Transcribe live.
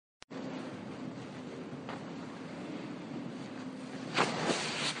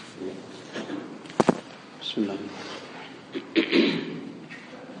Bismillah.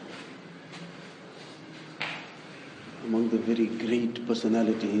 Among the very great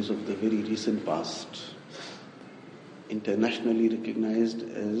personalities of the very recent past, internationally recognized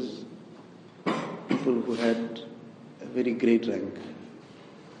as people who had a very great rank.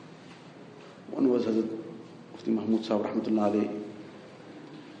 One was Hazrat Mufti Mahmud Sahib Rahmatullah Alayhi.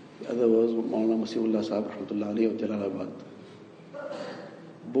 The other was Maulana Masihullah Sahib Rahmatullah Alayhi of Jalalabad.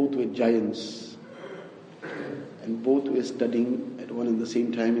 Both were giants, and both were studying at one and the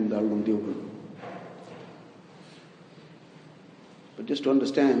same time in Darul Uloom Deoband. But just to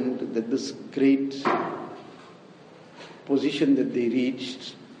understand that this great position that they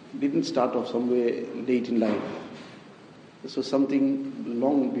reached didn't start off somewhere late in life. This was something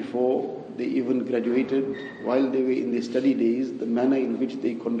long before they even graduated. While they were in their study days, the manner in which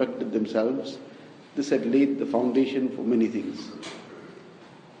they conducted themselves, this had laid the foundation for many things.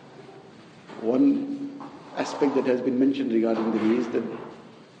 One aspect that has been mentioned regarding them is that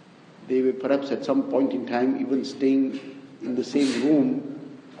they were perhaps at some point in time even staying in the same room,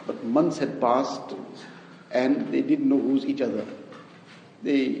 but months had passed and they didn't know who's each other.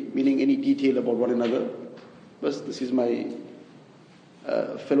 They, meaning any detail about one another. But this is my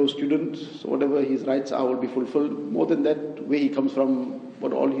fellow student, so whatever his rights are will be fulfilled. More than that, where he comes from,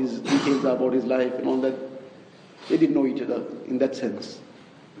 what all his details are about his life and all that, they didn't know each other in that sense.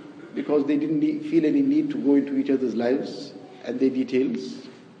 Because they didn't feel any need to go into each other's lives and their details.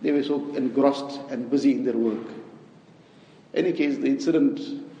 They were so engrossed and busy in their work. In any case, the incident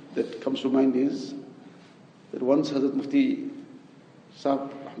that comes to mind is that once Hazrat Mufti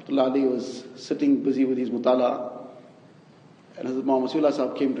Sahib Rahmatullah Alayhi was sitting busy with his mutala, and Hazrat Muhammad Masihullah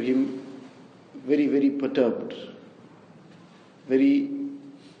Sahib came to him very, very perturbed, very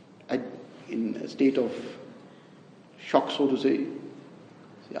in a state of shock, so to say.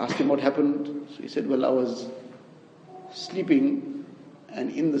 He asked him what happened. So he said, well, I was sleeping,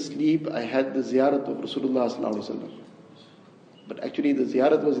 and in the sleep I had the ziyarat of Rasulullah sallallahu alaihi wasallam. But actually the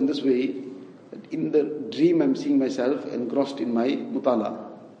ziyarat was in this way, that in the dream I'm seeing myself engrossed in my mutala.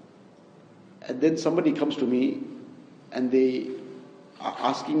 And then somebody comes to me and they are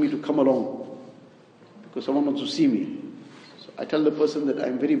asking me to come along because someone wants to see me. So I tell the person that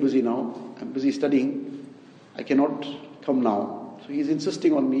I'm very busy now, I'm busy studying, I cannot come now. So he's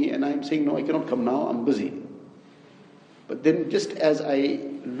insisting on me and I'm saying, no, I cannot come now, I'm busy. But then just as I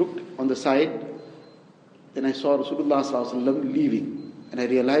looked on the side, then I saw Rasulullah sallallahu alaihi wasallam leaving. And I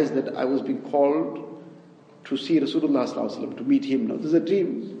realized that I was being called to see Rasulullah sallallahu alaihi wasallam, to meet him. Now this is a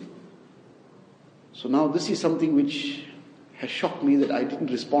dream. So now this is something which has shocked me that I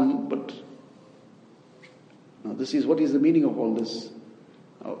didn't respond, but now this is what is the meaning of all this.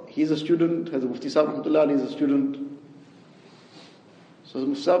 Now, he's a student, Hazrat Mufti Sahib Rahmatullah Alayhi is a student. So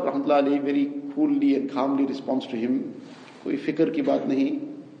Mufti Sahib Rahmatullah Alayhi very coolly and calmly responds to him, koi fikr ki baat nahi,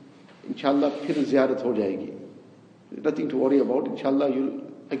 inshallah phir ziyarat ho jayegi. There's nothing to worry about. Inshallah you'll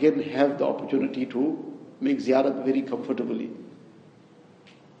again have the opportunity to make ziyarat very comfortably.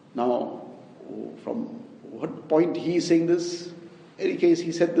 Now, from what point he is saying this? In any case,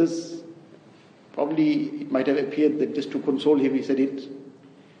 he said this. Probably it might have appeared that just to console him, he said it.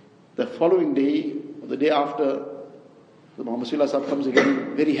 The following day, or the day after, the Muhammad Masihullah Sahib comes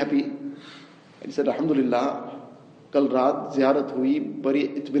again, very happy. And he said, Alhamdulillah, kal raat ziyarat hui, bari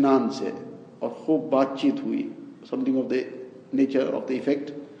itminan se, aur khoob baatcheet hui. Something of the nature, of the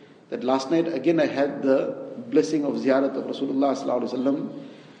effect, that last night again I had the blessing of ziyarat of Rasulullah sallallahu alaihi wasallam,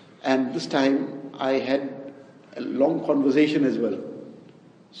 and this time I had a long conversation as well.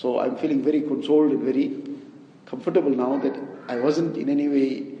 So I'm feeling very consoled and very comfortable now that I wasn't in any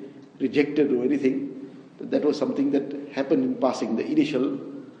way rejected or anything. That was something that happened in passing, the initial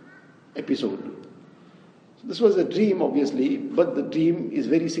episode. So this was a dream, obviously, but the dream is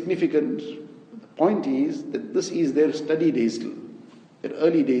very significant. The point is that this is their study days still, their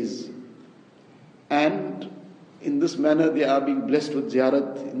early days. And in this manner they are being blessed with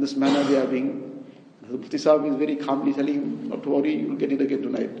ziyarat, in this manner they are being, the Mufti Sahib is very calmly telling him, not to worry, you will get it again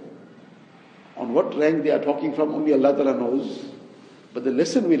tonight. On what rank they are talking from, only Allah Ta'ala knows. But the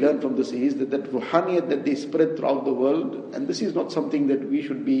lesson we learn from this is that Roohaaniyat that they spread throughout the world, and this is not something that we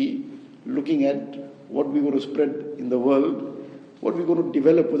should be looking at what we're going to spread in the world, what we're going to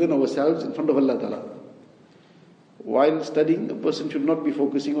develop within ourselves in front of Allah Ta'ala. While studying, a person should not be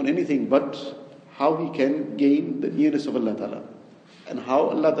focusing on anything but how he can gain the nearness of Allah Ta'ala and how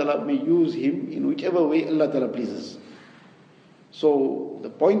Allah Ta'ala may use him in whichever way Allah Ta'ala pleases. So the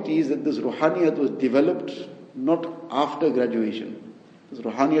point is that this Roohaaniyat was developed not after graduation. This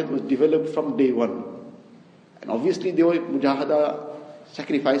Roohaaniyat was developed from day one. And obviously there were mujahada,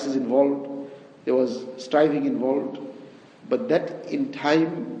 sacrifices involved, there was striving involved, but that in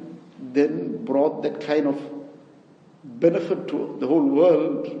time then brought that kind of benefit to the whole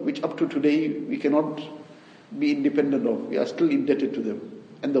world, which up to today we cannot be independent of. We are still indebted to them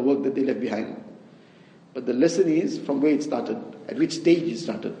and the work that they left behind. But the lesson is from where it started, at which stage it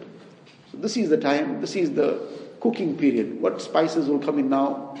started. So this is the time, this is the cooking period. What spices will come in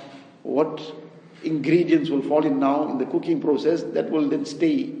now, what ingredients will fall in now in the cooking process, that will then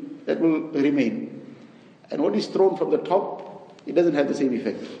stay, that will remain. And what is thrown from the top, it doesn't have the same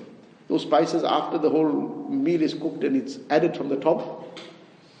effect. Those spices, after the whole meal is cooked and it's added from the top,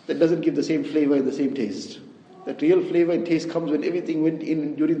 that doesn't give the same flavor and the same taste. That real flavor and taste comes when everything went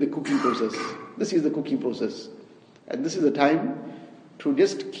in during the cooking process. This is the cooking process. And this is the time to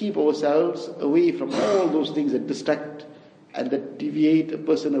just keep ourselves away from all those things that distract and that deviate a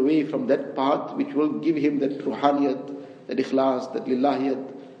person away from that path which will give him that Roohaaniyat, that ikhlas, that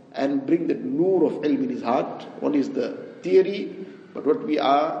lillahiyat, and bring that nur of ilm in his heart. One is the theory, but what we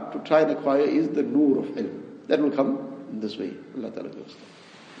are to try and acquire is the nur of ilm. That will come in this way. Allah Ta'ala gives.